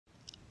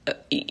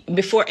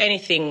before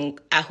anything,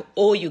 I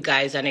owe you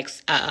guys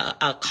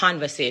a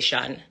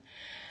conversation,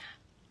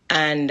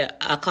 and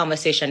a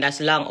conversation that's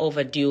long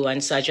overdue.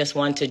 And so I just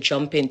want to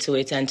jump into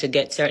it and to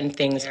get certain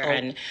things out,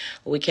 and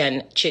we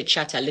can chit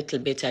chat a little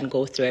bit and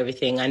go through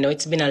everything. I know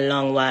it's been a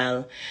long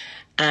while,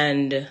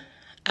 and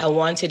I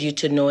wanted you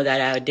to know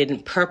that I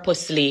didn't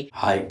purposely.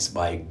 Heights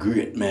by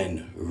great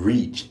men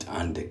reached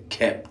and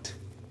kept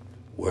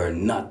were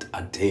not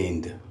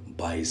attained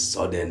by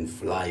sudden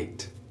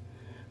flight,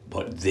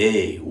 but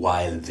they,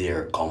 while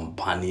their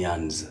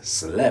companions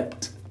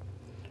slept,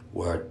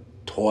 were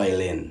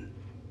toiling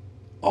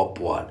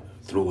upward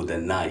through the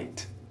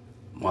night.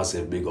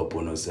 Massive big up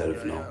on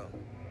yourself now.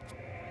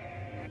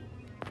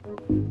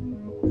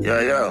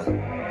 Yeah, yeah.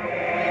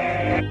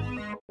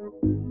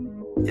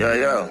 Yeah,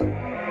 yeah.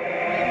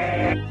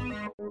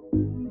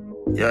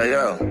 Yeah,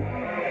 yeah.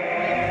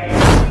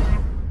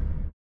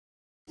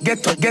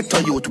 Get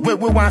to youth, where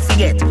we want to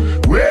get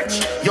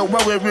rich. Yo,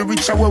 where we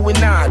reach and where we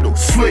now do.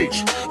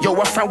 Switch. Yo,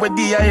 what from where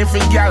the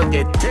every gal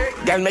get.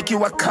 Gal make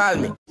you a call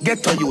me.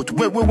 Get to youth,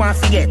 where we want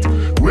to get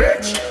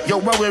rich. Yo,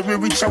 where we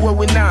reach and where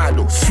we now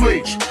do.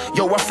 Switch.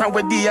 Yo, what from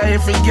where the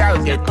every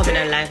gal get. Coming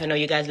on live, I know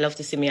you guys love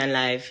to see me on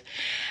live,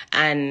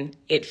 and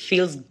it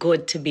feels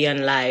good to be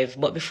on live.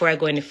 But before I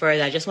go any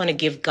further, I just want to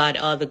give God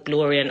all the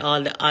glory and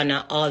all the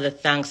honor, all the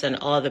thanks and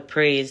all the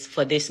praise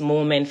for this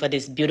moment, for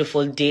this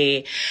beautiful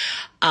day,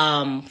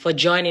 for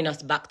joining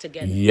us back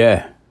together.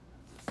 Yeah.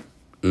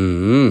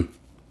 Mama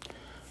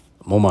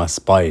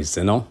Spice,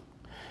 you know.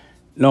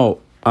 No,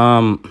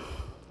 I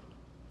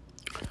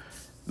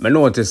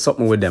noticed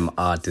something with them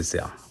artists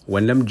here.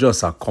 When them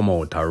just come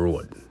out a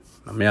road,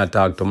 I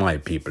talk to my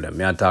people,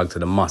 I talk to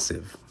the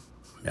massive,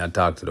 I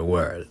talk to the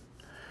world.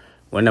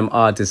 When them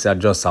artists are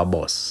just a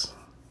boss,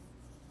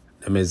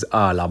 them is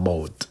all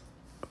about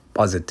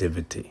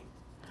positivity.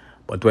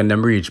 But when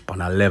them reach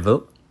on a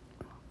level,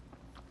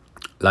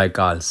 like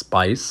all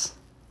Spice,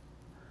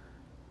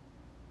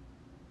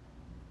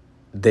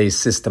 they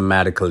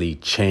systematically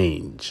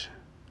change.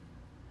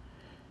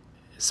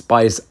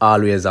 Spice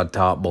always a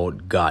talk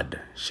about God.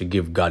 She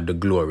give God the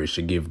glory.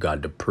 She give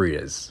God the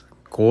praise.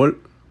 Cool?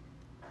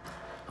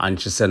 And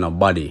she said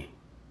nobody,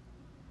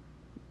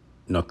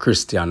 no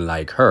Christian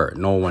like her.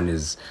 No one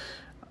is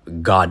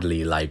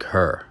godly like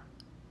her.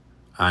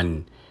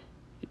 And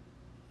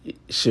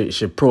she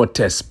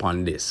protests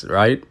on this,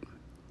 right?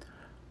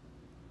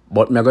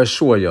 But I'm going to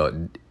show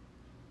you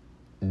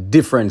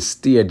different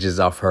stages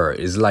of her.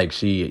 It's like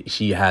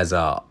she has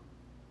a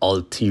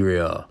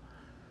ulterior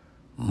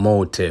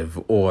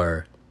motive,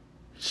 or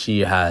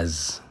she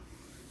has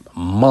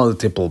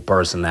multiple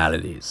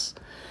personalities.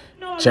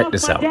 You know, Check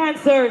this out. I love my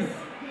dancers,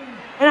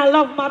 and I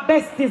love my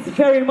besties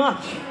very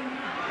much.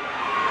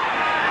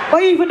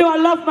 But even though I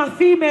love my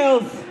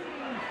females,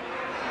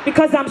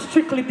 because I'm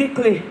strictly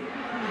dickly,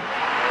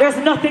 there's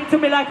nothing to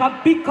me like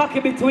a big cocky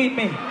between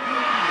me.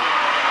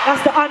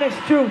 That's the honest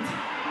truth.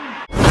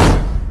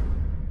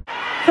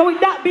 So with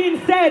that being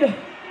said,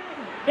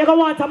 you're gonna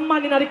want a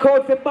man in the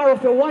crowd to borrow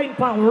for wine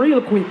pan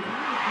real quick.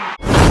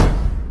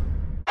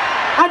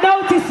 I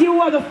notice you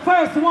were the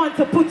first one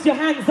to put your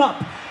hands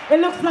up. It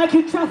looks like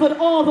you traveled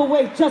all the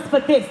way just for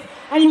this.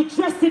 And you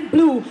dressed in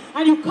blue,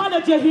 and you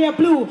colored your hair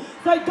blue.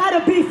 So it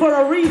gotta be for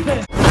a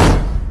reason.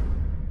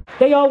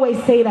 They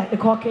always say that the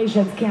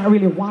Caucasians can't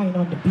really whine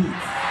on the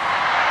beats.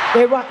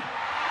 They right.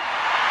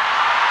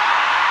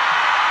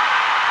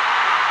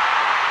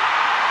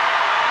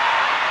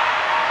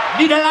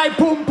 Need a light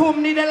boom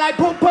boom, need a light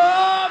boom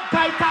boom.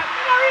 Tight tight.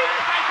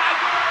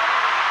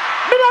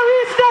 Me not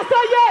reach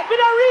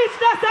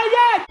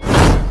that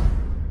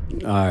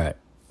yet. Alright.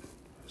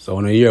 So I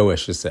want to hear what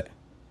she said.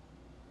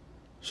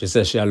 She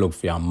said she look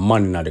for a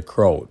man in the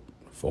crowd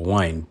for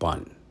wine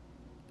pan.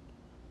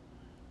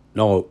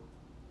 Now,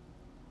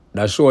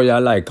 that show you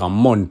like a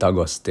month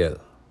ago still.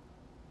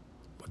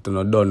 But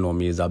you don't know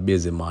me is a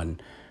busy man,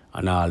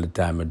 and all the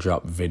time I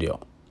drop video.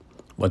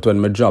 But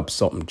when I drop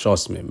something,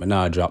 trust me, I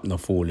not drop no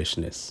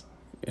foolishness.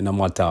 It no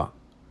matter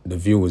the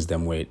views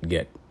them way it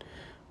get.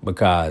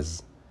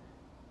 Because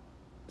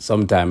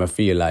sometimes I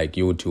feel like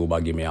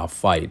YouTube give me a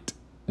fight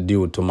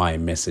due to my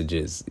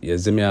messages. You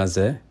see me I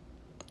say?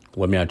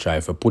 When I try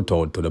to put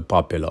out to the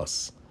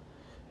populace,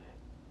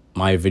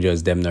 my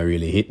videos them not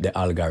really hit the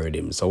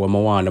algorithm. So when I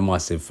want the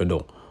massive to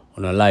do,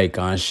 I like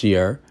and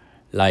share,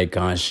 like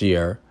and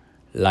share,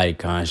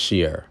 like and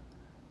share.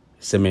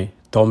 See me?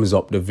 Thumbs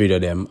up the video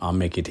them and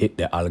make it hit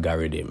the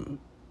algorithm.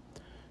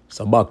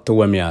 So back to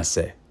what I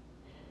say.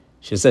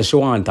 She said she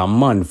want a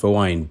man for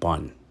wine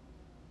pan.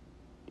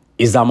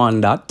 Is a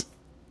man that?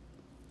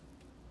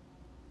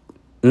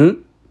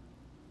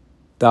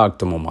 Talk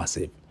to me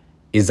massive.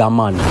 Is a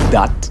man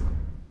that?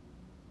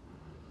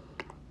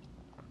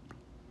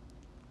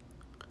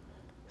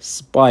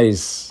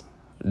 Spice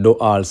do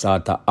all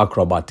sort of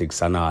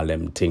acrobatics and all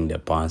them things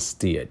up on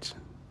stage.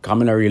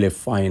 Come I really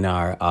find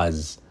her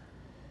as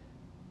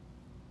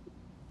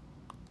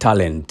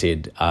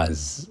talented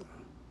as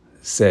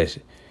say,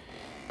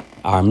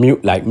 or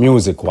like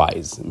music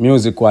wise.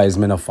 Music wise,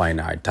 me not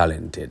find her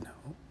talented.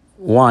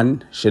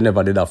 One, she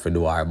never did have to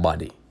do her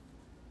body.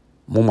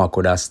 Mama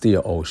could have stay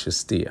how she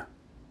stay.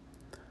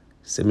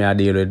 See me I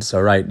deal with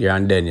so right there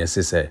and then you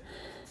see say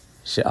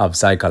she have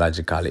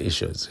psychological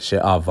issues. She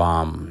have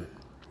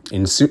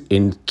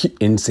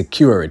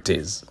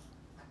insecurities.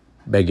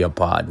 Beg your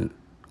pardon.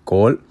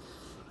 Cool?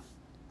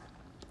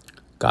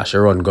 Cause she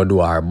run go do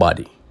her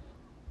body.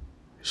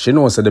 She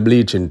knows the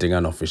bleaching thing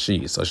enough for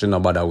she, so she no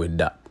bother with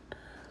that.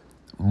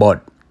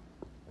 But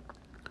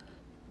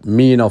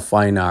me no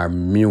find her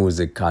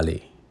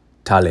musically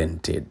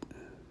talented.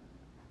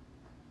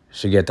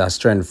 She get her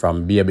strength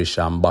from Baby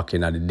Sham back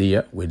in the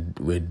day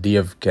with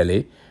Dave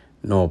Kelly.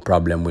 No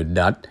problem with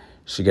that.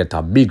 She get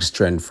a big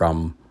strength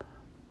from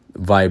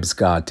Vybz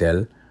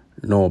Kartel.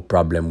 No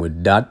problem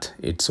with that.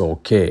 It's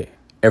okay.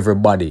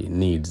 Everybody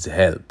needs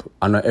help.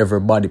 I know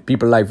everybody,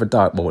 people like to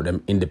talk about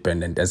them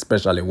independent,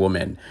 especially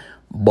women.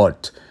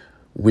 But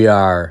we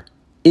are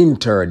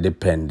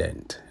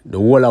interdependent. The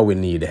whole of we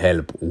need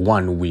help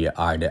one way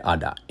or the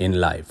other in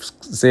life.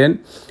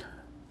 Saying?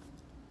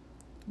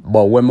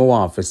 But when I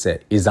want to say,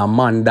 is a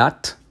man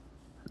that?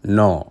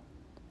 No.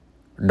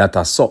 That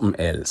is something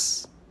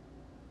else.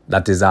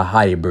 That is a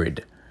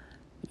hybrid.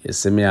 You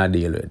see me I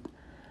deal with.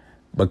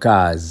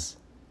 Because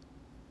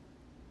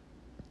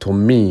to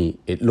me,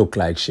 it look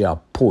like she a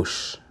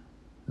push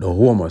the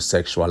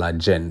homosexual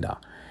agenda.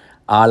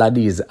 All of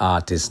these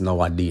artists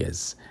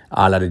nowadays,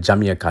 all of the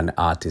Jamaican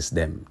artists,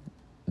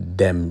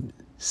 them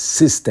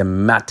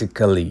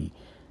systematically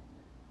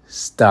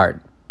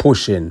start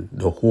pushing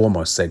the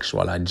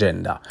homosexual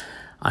agenda.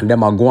 And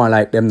them are going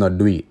like them not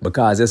do it.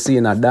 Because you see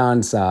in a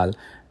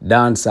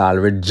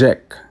dancehall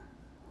reject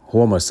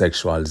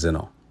homosexuals, you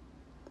know.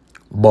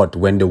 But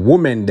when the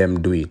women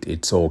them do it,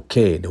 it's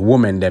okay. The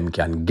women them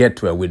can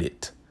get away with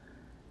it.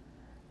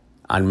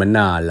 And me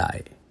nah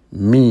lie.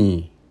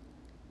 Me,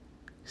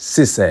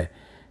 Sisse,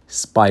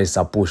 Spice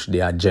a push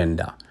the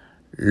agenda.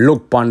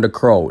 Look pon the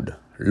crowd.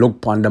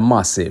 Look pon the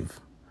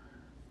massive.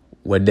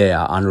 Where they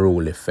are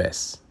unruly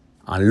face.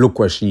 And look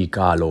what she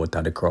call out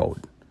of the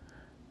crowd.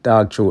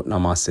 Talk truth na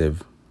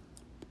massive.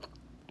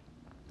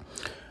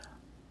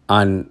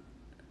 And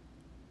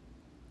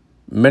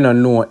me no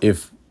know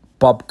if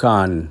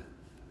Popcorn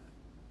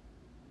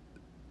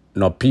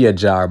no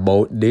page her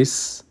about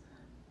this.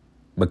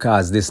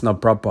 Because this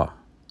not proper.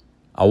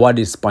 I want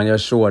this on your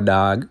show,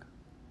 dog.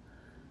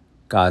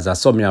 Because I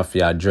saw me have to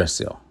address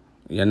you.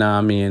 You know what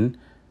I mean?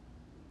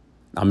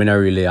 I mean, I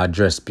really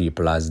address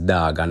people as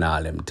dog and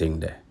all them thing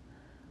there.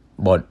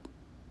 But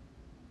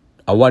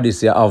I want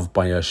this you have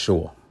on your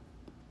show.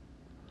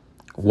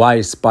 Why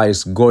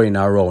Spice going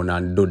around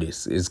and do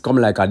this? It's come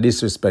like a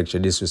disrespect. She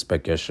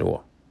disrespect your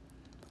show.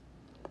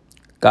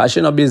 Because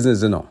she no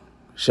business, you know.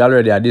 She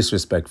already a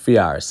disrespect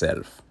for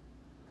herself.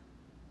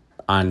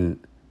 And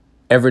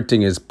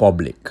everything is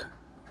public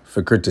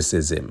for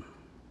criticism.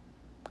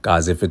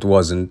 Because if it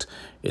wasn't,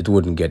 it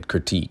wouldn't get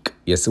critique.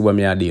 You see what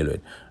me I deal with?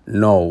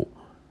 No.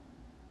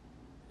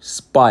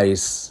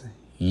 Spice,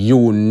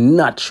 you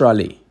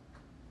naturally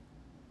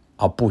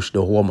push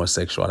the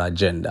homosexual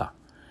agenda.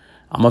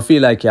 I'ma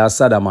feel like you're a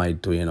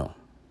sodomite too, you know.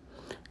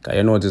 Because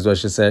you notice what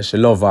she says? She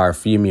love her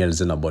females,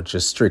 you know, but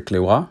she's strictly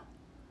what?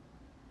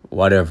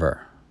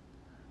 Whatever.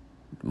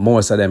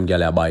 Most of them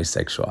girls are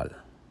bisexual.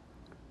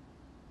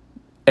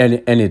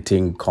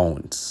 Anything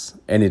counts.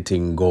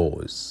 Anything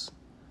goes.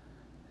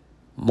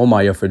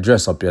 Mama, you have to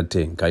dress up your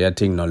thing because your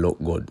thing don't look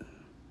good.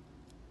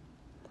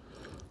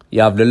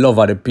 You have the love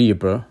of the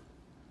people,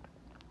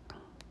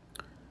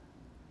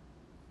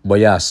 but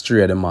you're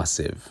straight the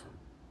massive.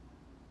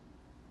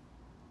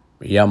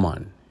 Yeah,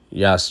 man.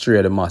 You're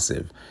straight the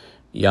massive.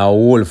 You're a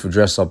wolf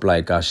dress up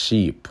like a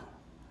sheep.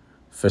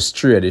 For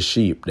stray the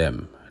sheep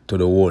them to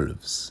the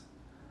wolves.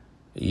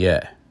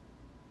 Yeah.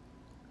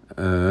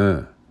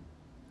 But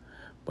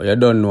you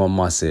don't know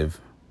massive.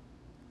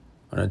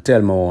 And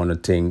tell me what I want to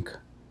think.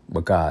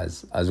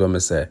 Because, as when I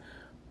say,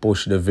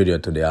 push the video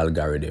to the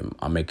algorithm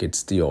and make it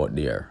stay out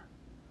there.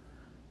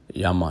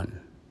 Yeah, man.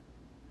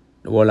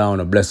 The whole I want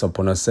to bless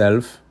upon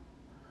yourself.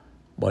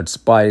 But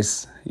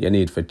Spice, you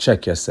need to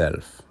check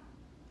yourself.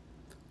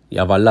 You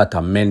have a lot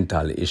of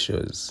mental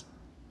issues.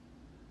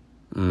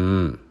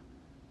 You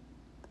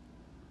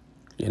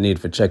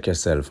need to check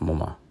yourself,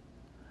 mama.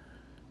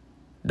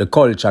 The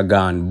culture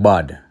gone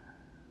bad.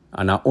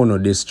 And I want to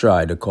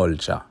destroy the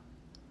culture.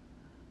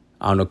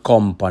 I want to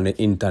come on the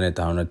internet,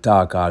 I want to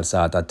talk all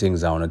sorts of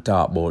things, I want to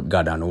talk about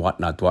God and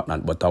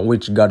whatnot. But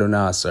which God do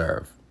I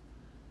serve?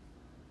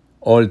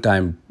 All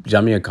time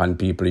Jamaican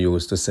people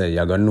used to say,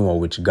 you're going to know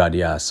which God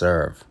you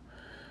serve.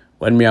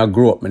 When I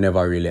grew up, I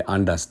never really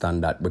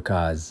understand that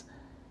because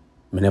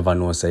I never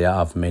know say you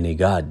have many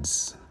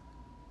gods.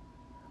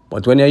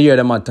 But when you hear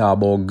them talk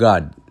about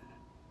God,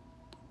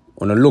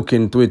 when you look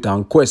into it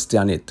and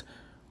question it,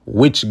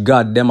 which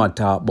God them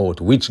talk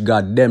about, which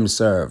God them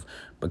serve.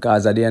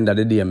 Because at the end of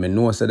the day, I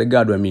know say the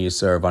God when me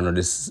serve and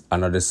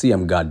the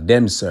same God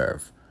them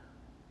serve.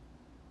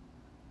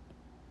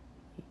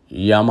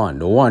 Yeah, man,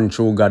 the one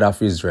true God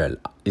of Israel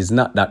is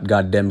not that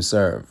God them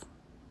serve.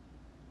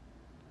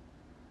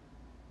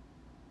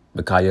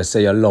 because you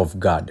say you love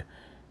God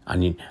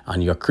and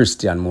you're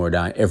Christian more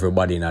than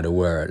everybody in the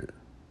world.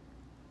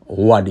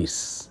 What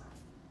is?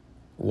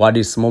 What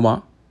is,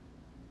 mama?